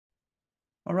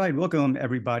All right, welcome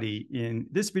everybody. In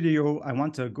this video, I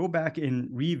want to go back and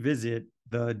revisit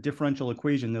the differential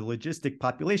equation, the logistic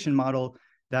population model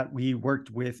that we worked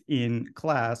with in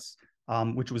class,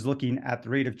 which was looking at the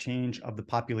rate of change of the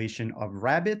population of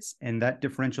rabbits. And that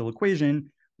differential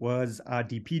equation was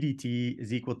dp dt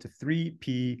is equal to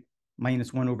 3p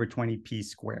minus 1 over 20p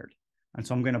squared. And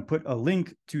so I'm going to put a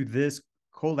link to this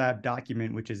Colab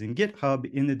document, which is in GitHub,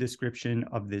 in the description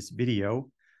of this video.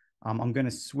 I'm going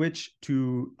to switch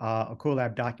to a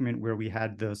Colab document where we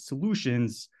had the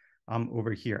solutions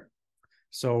over here.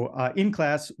 So in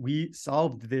class, we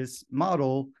solved this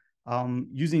model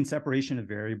using separation of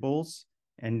variables.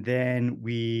 And then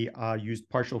we used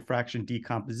partial fraction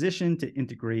decomposition to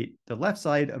integrate the left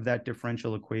side of that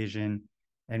differential equation.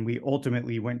 And we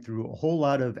ultimately went through a whole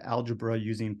lot of algebra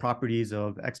using properties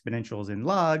of exponentials and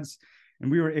logs.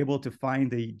 And we were able to find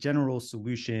the general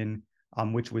solution,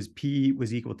 which was p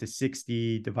was equal to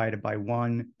 60 divided by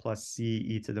 1 plus c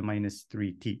e to the minus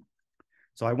 3t.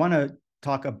 So I want to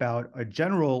talk about a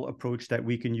general approach that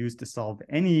we can use to solve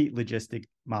any logistic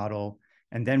model,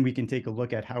 and then we can take a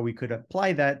look at how we could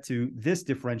apply that to this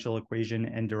differential equation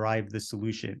and derive the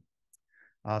solution.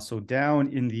 So down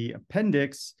in the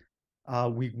appendix,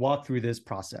 we walk through this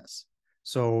process.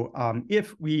 So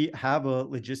if we have a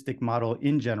logistic model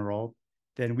in general,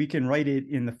 then we can write it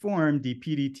in the form dp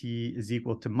dt is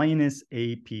equal to minus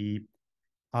ap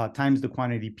times the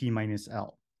quantity p minus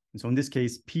l. And so in this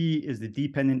case, p is the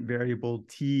dependent variable,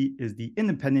 t is the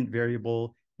independent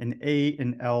variable, and a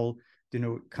and l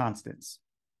denote constants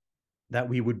that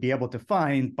we would be able to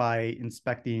find by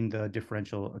inspecting the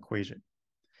differential equation.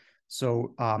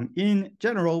 So in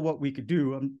general, what we could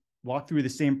do, walk through the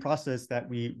same process that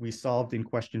we solved in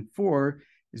question 4,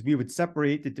 is we would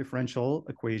separate the differential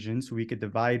equation so we could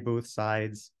divide both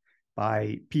sides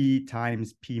by p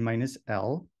times p minus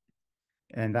l.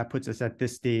 And that puts us at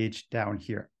this stage down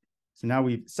here. So now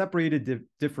we've separated the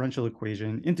differential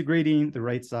equation. Integrating the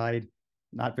right side,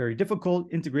 not very difficult.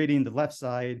 Integrating the left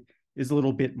side is a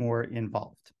little bit more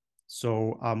involved.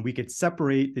 So we could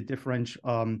separate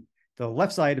the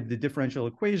left side of the differential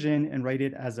equation and write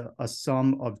it as a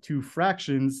sum of two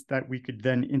fractions that we could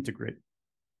then integrate.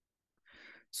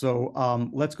 So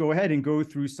let's go ahead and go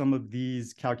through some of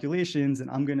these calculations, and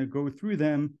I'm going to go through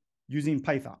them using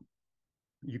Python.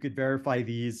 You could verify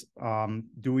these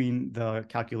doing the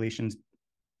calculations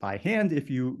by hand if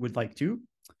you would like to.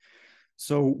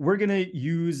 So we're going to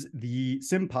use the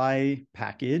SymPy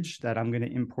package that I'm going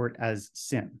to import as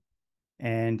sim.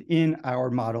 And in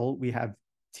our model, we have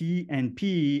t and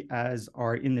p as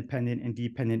our independent and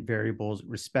dependent variables,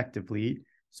 respectively.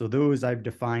 So those I've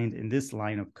defined in this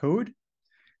line of code.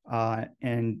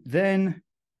 And then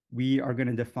we are going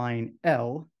to define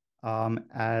L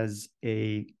as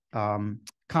a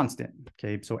constant.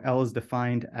 Okay, so L is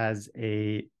defined as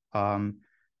a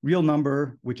real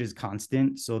number, which is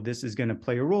constant. So this is going to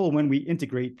play a role when we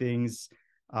integrate things.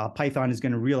 Python is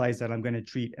going to realize that I'm going to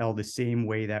treat L the same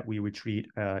way that we would treat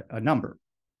a number.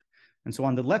 And so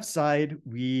on the left side,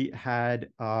 we had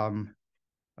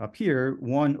up here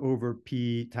 1 over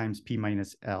p times p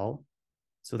minus L.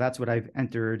 So that's what I've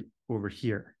entered over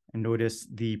here. And notice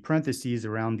the parentheses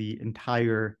around the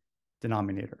entire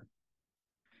denominator.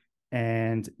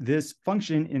 And this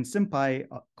function in SymPy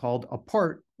called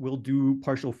apart will do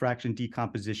partial fraction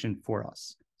decomposition for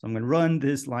us. So I'm going to run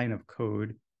this line of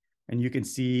code, and you can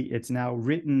see it's now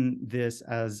written this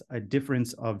as a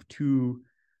difference of two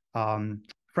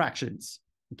fractions.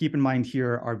 And keep in mind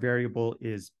here, our variable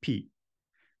is p.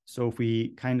 So if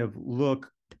we kind of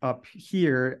look up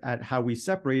here at how we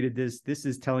separated this, this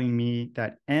is telling me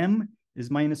that m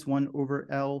is minus 1 over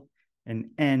L and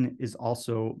n is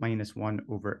also minus 1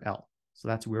 over L. So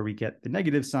that's where we get the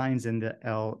negative signs and the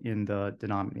L in the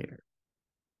denominator.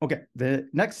 Okay, the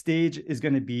next stage is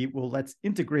going to be, well, let's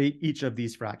integrate each of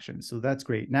these fractions. So that's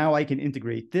great. Now I can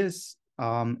integrate this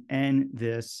and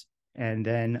this, and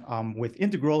then with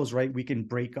integrals, right, we can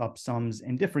break up sums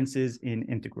and differences in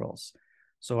integrals.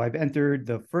 So I've entered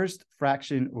the first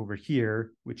fraction over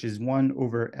here, which is 1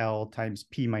 over L times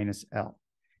p minus L.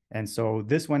 And so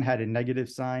this one had a negative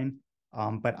sign,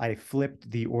 but I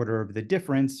flipped the order of the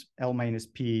difference, L minus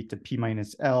p to p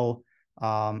minus L,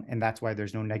 and that's why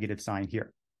there's no negative sign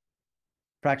here.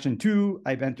 Fraction 2,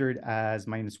 I've entered as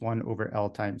minus 1 over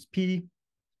L times p.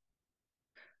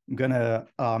 I'm going to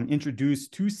introduce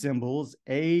two symbols.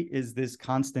 A is this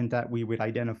constant that we would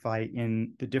identify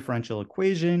in the differential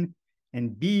equation,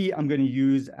 and B, I'm going to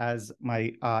use as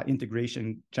my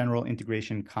general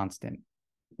integration constant.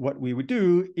 What we would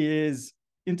do is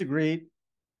integrate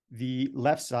the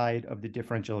left side of the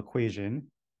differential equation,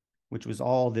 which was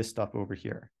all this stuff over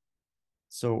here.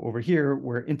 So over here,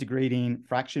 we're integrating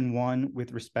fraction 1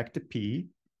 with respect to p.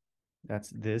 That's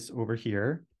this over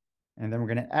here. And then we're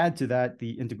going to add to that the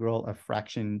integral of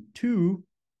fraction 2,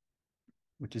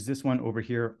 which is this one over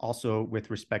here, also with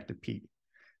respect to p.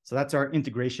 So that's our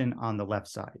integration on the left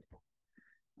side.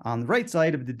 On the right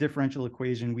side of the differential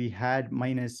equation, we had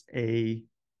minus a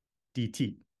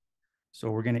dt.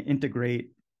 So we're going to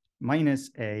integrate minus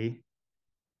a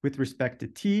with respect to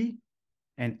t.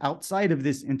 And outside of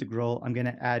this integral, I'm going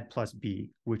to add plus b,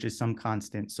 which is some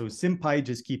constant. So SimPy,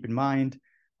 just keep in mind,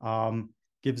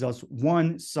 gives us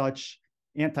one such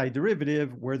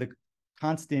antiderivative where the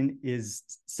constant is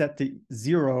set to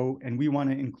 0, and we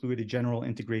want to include a general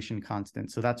integration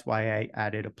constant. So that's why I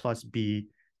added a plus b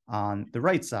on the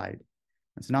right side.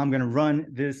 And so now I'm going to run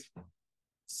this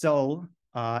cell,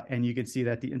 and you can see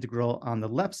that the integral on the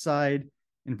left side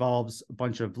involves a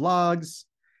bunch of logs.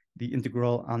 The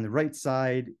integral on the right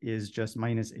side is just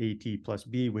minus at plus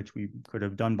b, which we could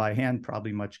have done by hand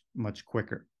probably much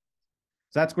quicker.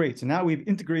 So that's great. So now we've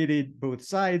integrated both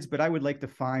sides, but I would like to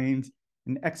find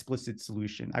an explicit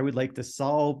solution. I would like to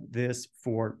solve this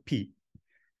for p.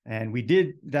 And we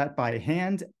did that by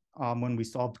hand when we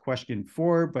solved question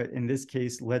 4, but in this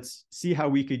case, let's see how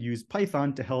we could use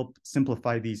Python to help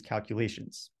simplify these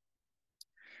calculations.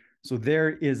 So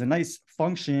there is a nice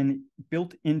function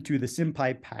built into the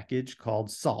SimPy package called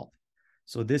solve.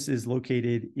 So this is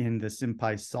located in the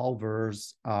SimPy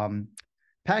solvers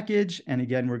package. And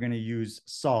again, we're going to use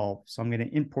solve. So I'm going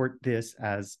to import this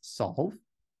as solve.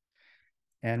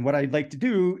 And what I'd like to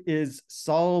do is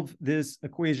solve this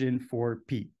equation for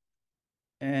p.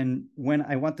 And when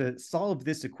I want to solve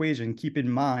this equation, keep in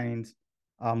mind,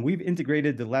 we've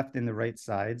integrated the left and the right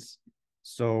sides.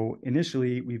 So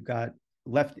initially, we've got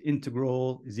left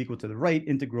integral is equal to the right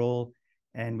integral,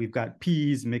 and we've got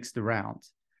p's mixed around.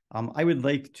 I would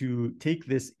like to take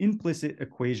this implicit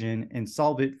equation and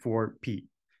solve it for p.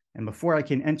 And before I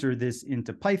can enter this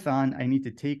into Python, I need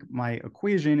to take my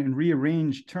equation and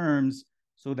rearrange terms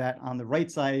so that on the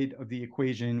right side of the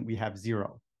equation, we have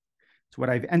 0. So what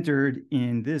I've entered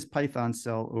in this Python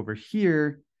cell over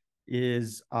here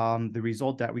is the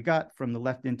result that we got from the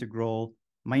left integral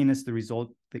minus the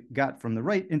result that we got from the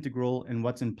right integral. And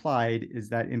what's implied is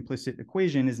that implicit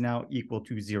equation is now equal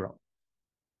to 0.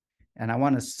 And I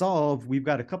want to solve, we've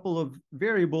got a couple of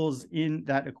variables in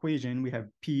that equation. We have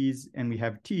p's and we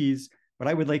have t's, but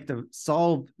I would like to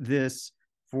solve this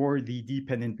for the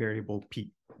dependent variable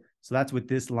p. So that's what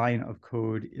this line of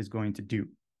code is going to do.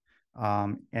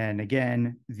 And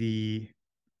again, the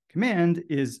command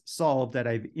is solve that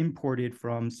I've imported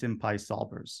from SimPy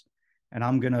solvers. And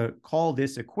I'm going to call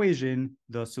this equation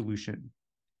the solution,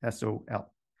 SOL.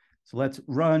 So let's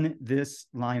run this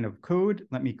line of code.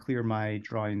 Let me clear my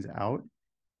drawings out.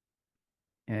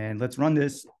 And let's run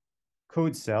this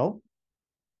code cell.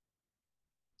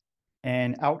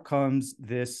 And out comes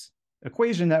this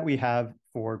equation that we have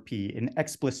for p, an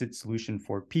explicit solution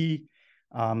for p.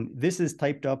 This is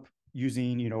typed up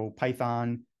using,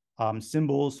 Python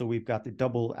symbols. So we've got the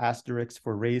double asterisk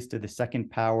for raised to the second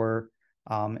power.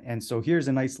 And so here's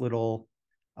a nice little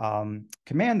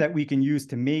command that we can use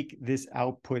to make this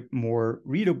output more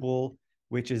readable,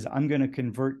 which is I'm going to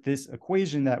convert this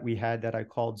equation that we had that I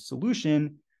called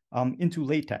solution into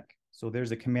LaTeX. So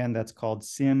there's a command that's called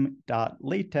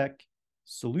sim.latex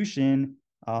solution.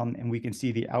 And we can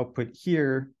see the output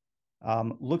here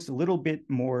looks a little bit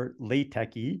more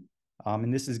LaTeX-y.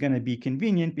 And this is going to be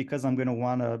convenient because I'm going to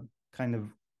want to kind of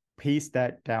paste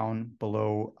that down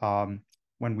below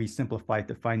when we simplify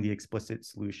to find the explicit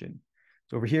solution.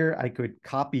 So over here, I could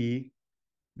copy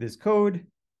this code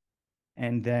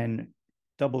and then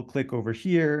double click over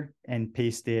here and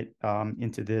paste it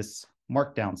into this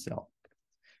markdown cell.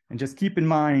 And just keep in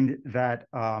mind that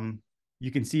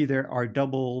you can see there are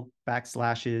double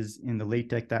backslashes in the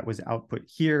LaTeX that was output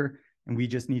here. And we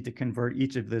just need to convert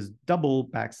each of those double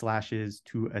backslashes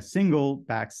to a single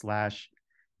backslash.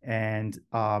 And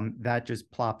that just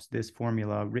plops this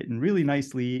formula written really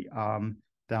nicely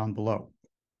down below.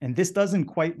 And this doesn't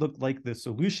quite look like the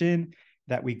solution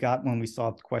that we got when we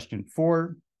solved question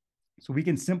 4. So we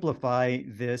can simplify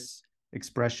this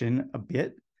expression a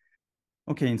bit.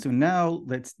 Okay, and so now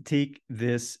let's take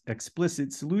this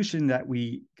explicit solution that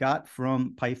we got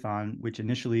from Python, which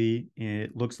initially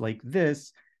it looks like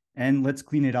this, and let's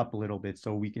clean it up a little bit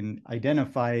so we can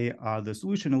identify the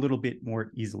solution a little bit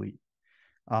more easily.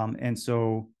 And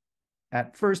so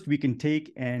at first we can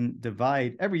take and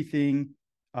divide everything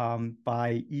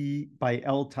by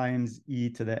L times e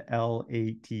to the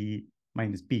LAT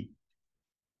minus b.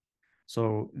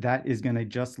 So that is going to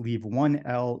just leave one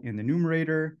L in the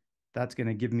numerator. That's going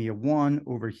to give me a 1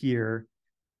 over here.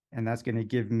 And that's going to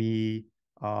give me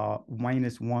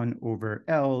minus 1 over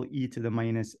L e to the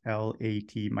minus L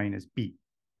AT minus B.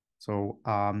 So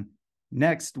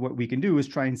next, what we can do is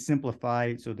try and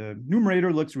simplify. So the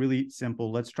numerator looks really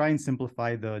simple. Let's try and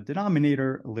simplify the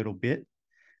denominator a little bit.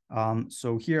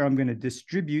 So here I'm going to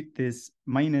distribute this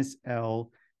minus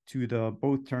L to the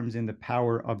both terms in the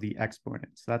power of the exponent.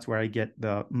 So that's where I get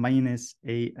the minus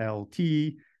ALT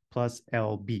plus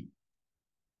LB.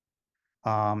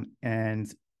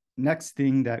 And next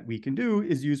thing that we can do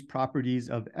is use properties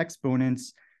of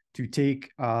exponents to take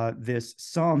this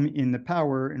sum in the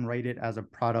power and write it as a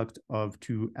product of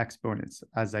two exponents,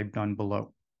 as I've done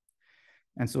below.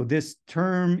 And so this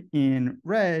term in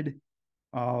red,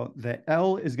 the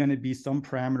L is going to be some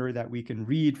parameter that we can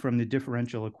read from the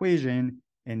differential equation,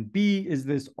 and B is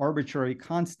this arbitrary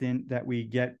constant that we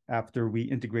get after we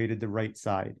integrated the right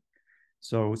side.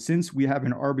 So since we have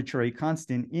an arbitrary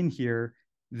constant in here,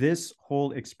 this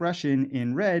whole expression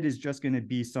in red is just going to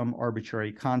be some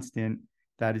arbitrary constant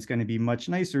that is going to be much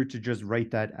nicer to just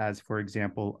write that as, for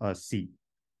example, a C.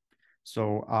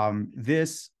 So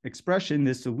this expression,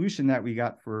 this solution that we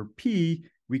got for P,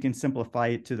 we can simplify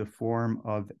it to the form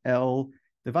of L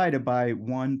divided by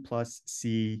 1 plus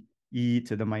C e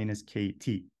to the minus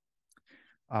KT,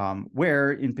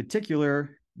 where in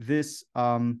particular, this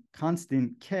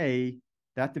constant K,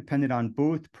 that depended on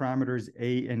both parameters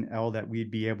A and L that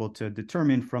we'd be able to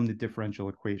determine from the differential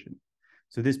equation.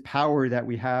 So this power that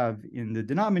we have in the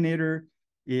denominator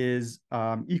is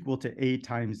equal to A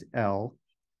times L.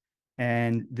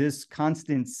 And this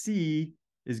constant C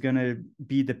is going to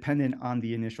be dependent on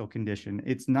the initial condition.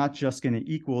 It's not just going to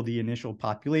equal the initial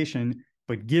population,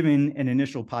 but given an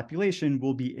initial population,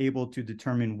 we'll be able to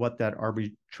determine what that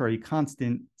arbitrary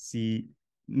constant C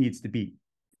needs to be.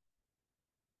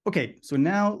 Okay, so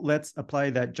now let's apply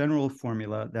that general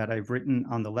formula that I've written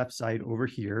on the left side over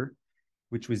here,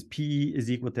 which was P is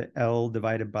equal to L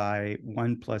divided by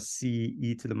 1 plus C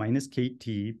e to the minus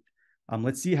KT.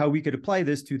 Let's see how we could apply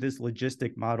this to this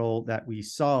logistic model that we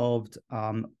solved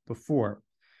before.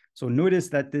 So notice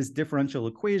that this differential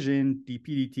equation, dp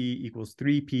dt equals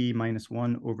 3p minus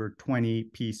 1 over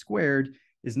 20p squared,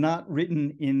 is not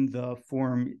written in the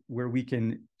form where we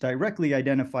can directly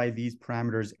identify these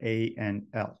parameters A and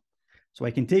L. So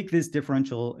I can take this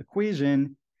differential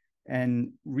equation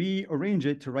and rearrange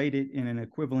it to write it in an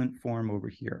equivalent form over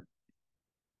here.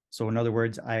 So in other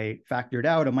words, I factored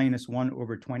out a minus 1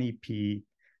 over 20p,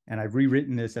 and I've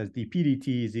rewritten this as dp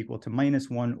dt is equal to minus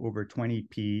 1 over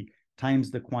 20p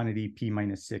times the quantity p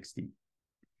minus 60.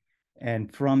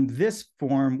 And from this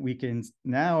form, we can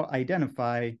now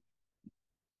identify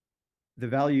the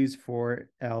values for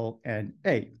L and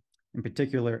A. In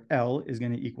particular, L is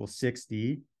going to equal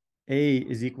 60, A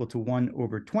is equal to 1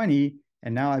 over 20,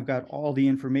 and now I've got all the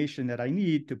information that I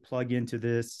need to plug into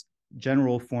this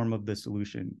general form of the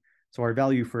solution. So our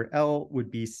value for L would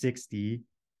be 60.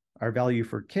 Our value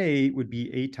for K would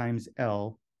be A times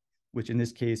L, which in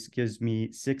this case gives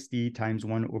me 60 times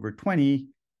 1 over 20,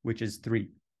 which is 3.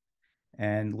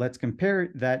 And let's compare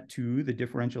that to the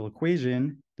differential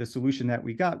equation, the solution that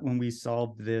we got when we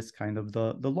solved this kind of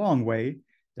the long way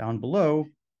down below.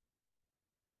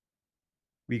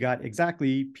 We got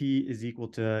exactly P is equal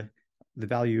to the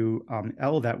value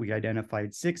L that we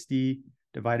identified, 60,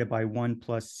 divided by 1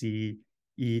 plus C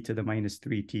e to the minus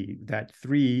 3t. That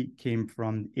 3 came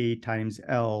from A times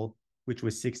L, which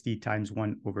was 60 times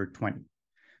 1 over 20.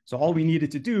 So all we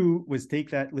needed to do was take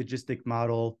that logistic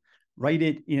model, write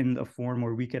it in a form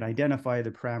where we could identify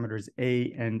the parameters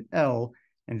A and L,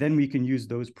 and then we can use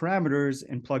those parameters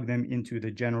and plug them into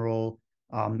the general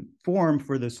form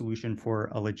for the solution for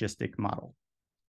a logistic model.